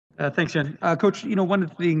Thanks, Jen. Coach, one of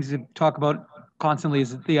the things to talk about constantly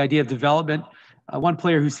is the idea of development. One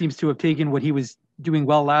player who seems to have taken what he was doing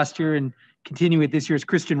well last year and continue it this year is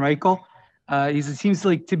Christian Reichel. He seems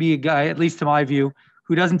like to be a guy, at least to my view,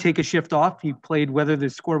 who doesn't take a shift off. He played whether the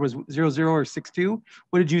score was 0-0 or 6-2.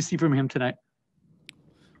 What did you see from him tonight?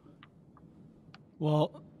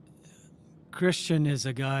 Well, Christian is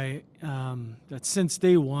a guy that since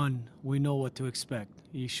day one, we know what to expect.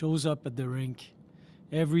 He shows up at the rink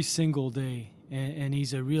every single day, and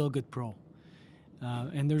he's a real good pro.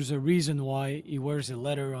 And there's a reason why he wears a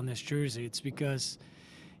letter on his jersey. It's because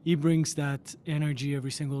he brings that energy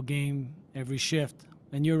every single game, every shift.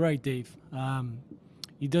 And you're right, Dave.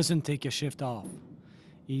 He doesn't take a shift off.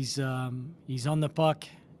 He's on the puck.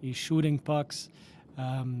 He's shooting pucks.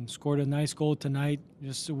 Scored a nice goal tonight,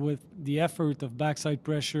 just with the effort of backside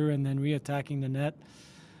pressure and then reattacking the net.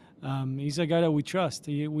 He's a guy that we trust.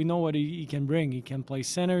 We know what he can bring. He can play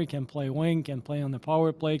center, he can play wing, can play on the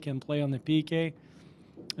power play, can play on the PK.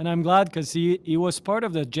 And I'm glad because he was part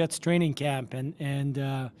of the Jets training camp, and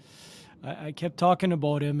I kept talking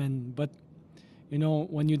about him. But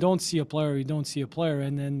when you don't see a player, you don't see a player.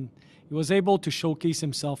 And then he was able to showcase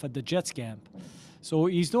himself at the Jets camp. So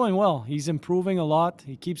he's doing well. He's improving a lot.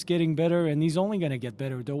 He keeps getting better, and he's only going to get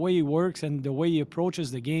better. The way he works and the way he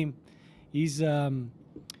approaches the game, he's a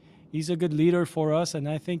good leader for us, and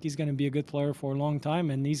I think he's going to be a good player for a long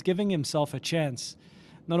time. And he's giving himself a chance,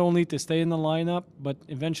 not only to stay in the lineup, but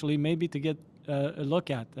eventually maybe to get a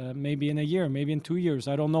look at, maybe in a year, maybe in 2 years.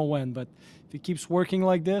 I don't know when, but if he keeps working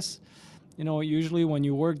like this, usually when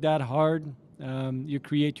you work that hard, you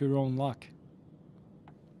create your own luck.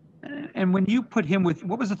 And when you put him with,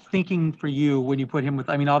 what was the thinking for you when you put him with,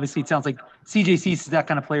 obviously it sounds like CJ Cease is that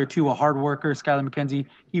kind of player too, a hard worker. Skylar McKenzie,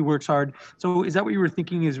 he works hard. So is that what you were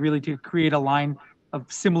thinking, is really to create a line of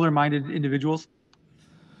similar-minded individuals?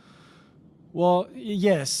 Well,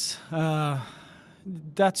 yes,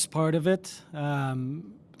 that's part of it.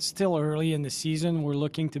 Still early in the season, we're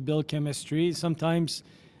looking to build chemistry. Sometimes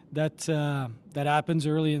that happens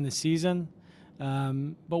early in the season,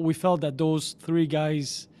 but we felt that those three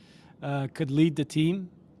guys could lead the team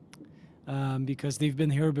because they've been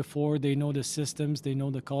here before. They know the systems, they know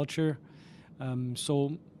the culture.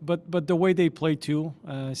 But the way they play too,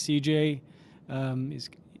 CJ is,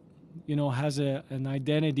 has an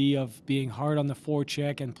identity of being hard on the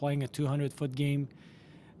forecheck and playing a 200-foot game.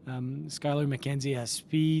 Skylar McKenzie has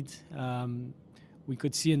speed. We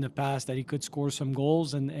could see in the past that he could score some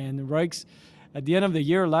goals. And Reichs, at the end of the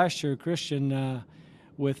year last year, Christian,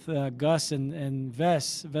 with Gus and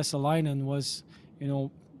Vesalainen was,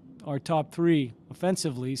 our top three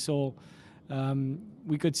offensively. So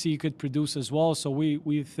we could see he could produce as well. So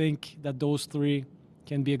we think that those three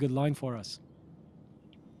can be a good line for us.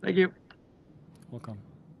 Thank you. Welcome.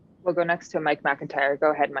 We'll go next to Mike McIntyre.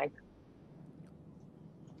 Go ahead, Mike.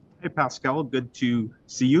 Hey, Pascal. Good to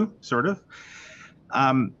see you, sort of.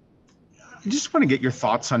 I just want to get your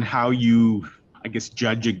thoughts on how you,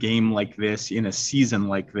 judge a game like this in a season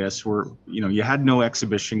like this where, you had no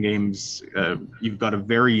exhibition games. You've got a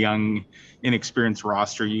very young, inexperienced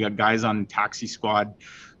roster. You got guys on taxi squad.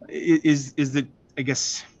 Is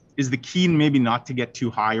the key maybe not to get too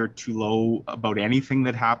high or too low about anything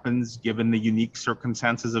that happens given the unique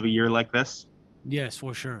circumstances of a year like this? Yes,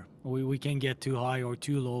 for sure. We can't get too high or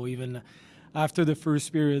too low. Even after the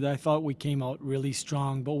first period, I thought we came out really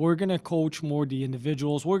strong, but we're going to coach more the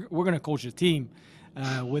individuals. We're going to coach the team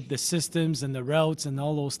with the systems and the routes and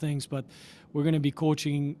all those things, but we're going to be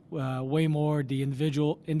coaching way more the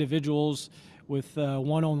individuals with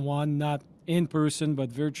one-on-one, not in person, but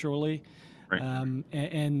virtually. Right.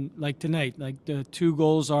 And like tonight, like the two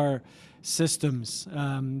goals are systems,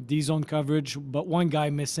 D-zone coverage, but one guy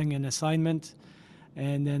missing an assignment.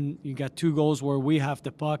 And then you got two goals where we have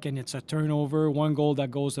the puck and it's a turnover. One goal that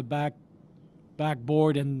goes the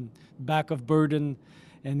backboard and back of Burden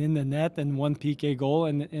and in the net, and one PK goal.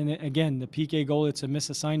 And again, the PK goal, it's a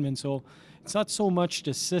misassignment. So it's not so much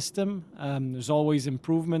the system. There's always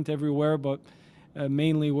improvement everywhere, but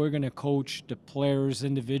mainly we're going to coach the players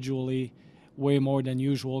individually way more than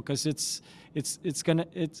usual because it's what's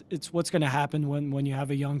going to happen when you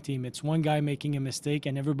have a young team. It's one guy making a mistake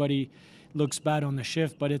and everybody looks bad on the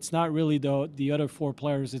shift, but it's not really the other four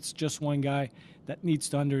players. It's just one guy that needs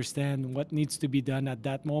to understand what needs to be done at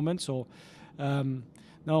that moment. So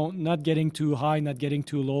no, not getting too high, not getting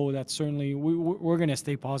too low. That's certainly, we're going to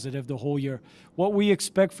stay positive the whole year. What we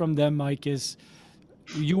expect from them, Mike, is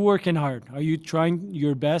you working hard. Are you trying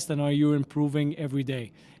your best and are you improving every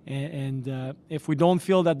day? And if we don't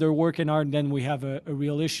feel that they're working hard, then we have a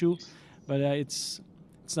real issue. But it's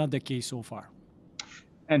not the case so far.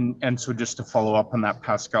 And so just to follow up on that,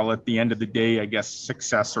 Pascal, at the end of the day, I guess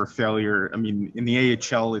success or failure, I mean, in the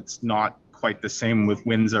AHL, it's not quite the same with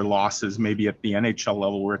wins or losses, maybe at the NHL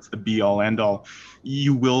level where it's the be all end all.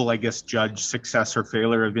 You will, I guess, judge success or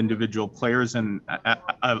failure of individual players and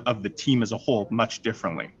of the team as a whole much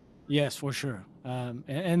differently. Yes, for sure.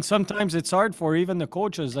 And sometimes it's hard for even the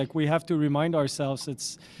coaches. Like we have to remind ourselves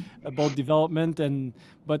it's about development,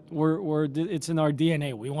 but it's in our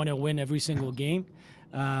DNA. We want to win every single game.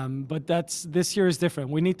 But this year is different.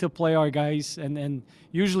 We need to play our guys, and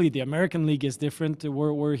usually the American League is different.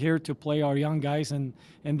 We're here to play our young guys, and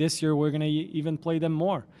this year we're going to even play them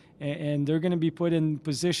more, and they're going to be put in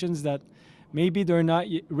positions that maybe they're not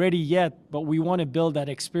ready yet, but we want to build that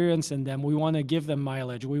experience in them. We want to give them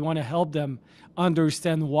mileage. We want to help them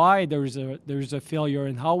understand why there's a failure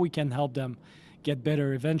and how we can help them get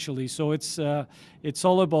better eventually. So it's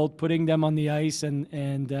all about putting them on the ice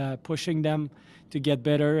and pushing them to get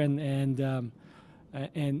better and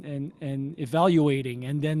evaluating,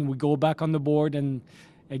 and then we go back on the board and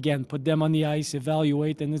again put them on the ice,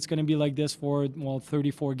 evaluate, and it's going to be like this for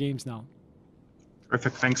 34 games now.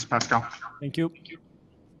 Terrific. Thanks, Pascal. Thank you.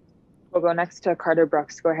 We'll go next to Carter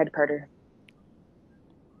Brooks. Go ahead, Carter.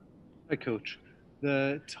 Hi, Coach.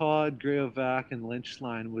 The Todd, Grayovac, and Lynch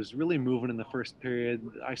line was really moving in the first period.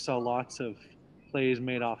 I saw lots of plays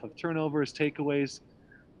made off of turnovers, takeaways.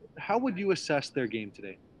 How would you assess their game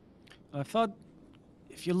today? I thought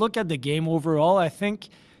if you look at the game overall, I think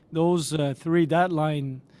those three, that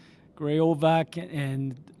line, Grayovac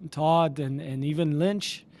and Todd and even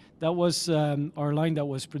Lynch, that was our line that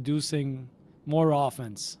was producing more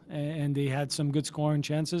offense, and they had some good scoring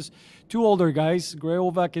chances. Two older guys.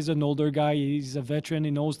 Grayovac is an older guy. He's a veteran.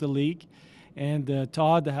 He knows the league. And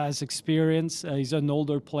Todd has experience. He's an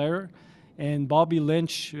older player. And Bobby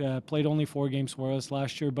Lynch played only 4 games for us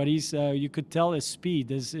last year, but he's you could tell his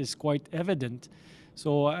speed is quite evident.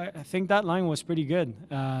 So I think that line was pretty good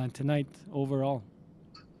tonight overall.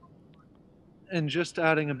 And just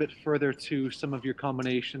adding a bit further to some of your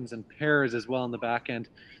combinations and pairs as well in the back end,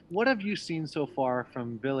 what have you seen so far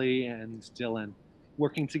from Billy and Dylan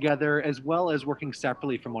working together as well as working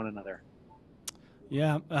separately from one another?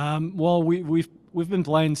 Yeah, well, we've been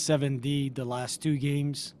playing 7D the last 2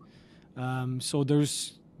 games, so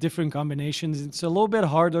there's different combinations. It's a little bit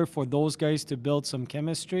harder for those guys to build some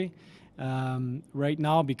chemistry right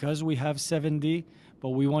now because we have 7D,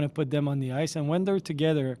 but we want to put them on the ice, and when they're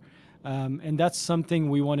together. And that's something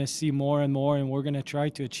we want to see more and more, and we're going to try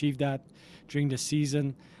to achieve that during the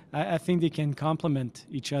season. I think they can complement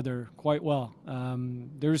each other quite well.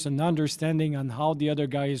 There's an understanding on how the other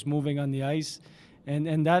guy is moving on the ice,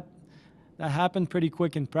 and that happened pretty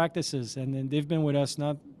quick in practices. And they've been with us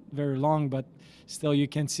not very long, but still you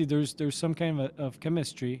can see there's some kind of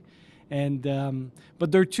chemistry. And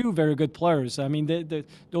but they're 2 very good players. I mean,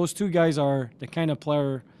 those 2 guys are the kind of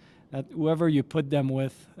player that whoever you put them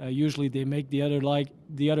with, usually they make the other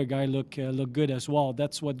guy look good as well.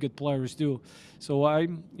 That's what good players do. So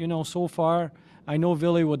so far, I know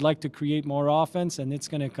Ville would like to create more offense, and it's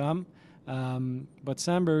going to come. But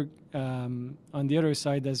Sandberg, on the other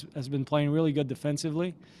side, has been playing really good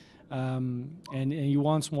defensively, and he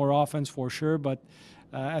wants more offense for sure. But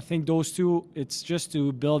I think those 2, it's just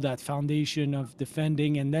to build that foundation of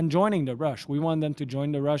defending and then joining the rush. We want them to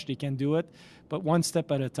join the rush. They can do it, but one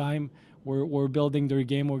step at a time. We're building their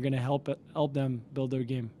game. We're going to help them build their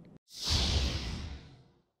game.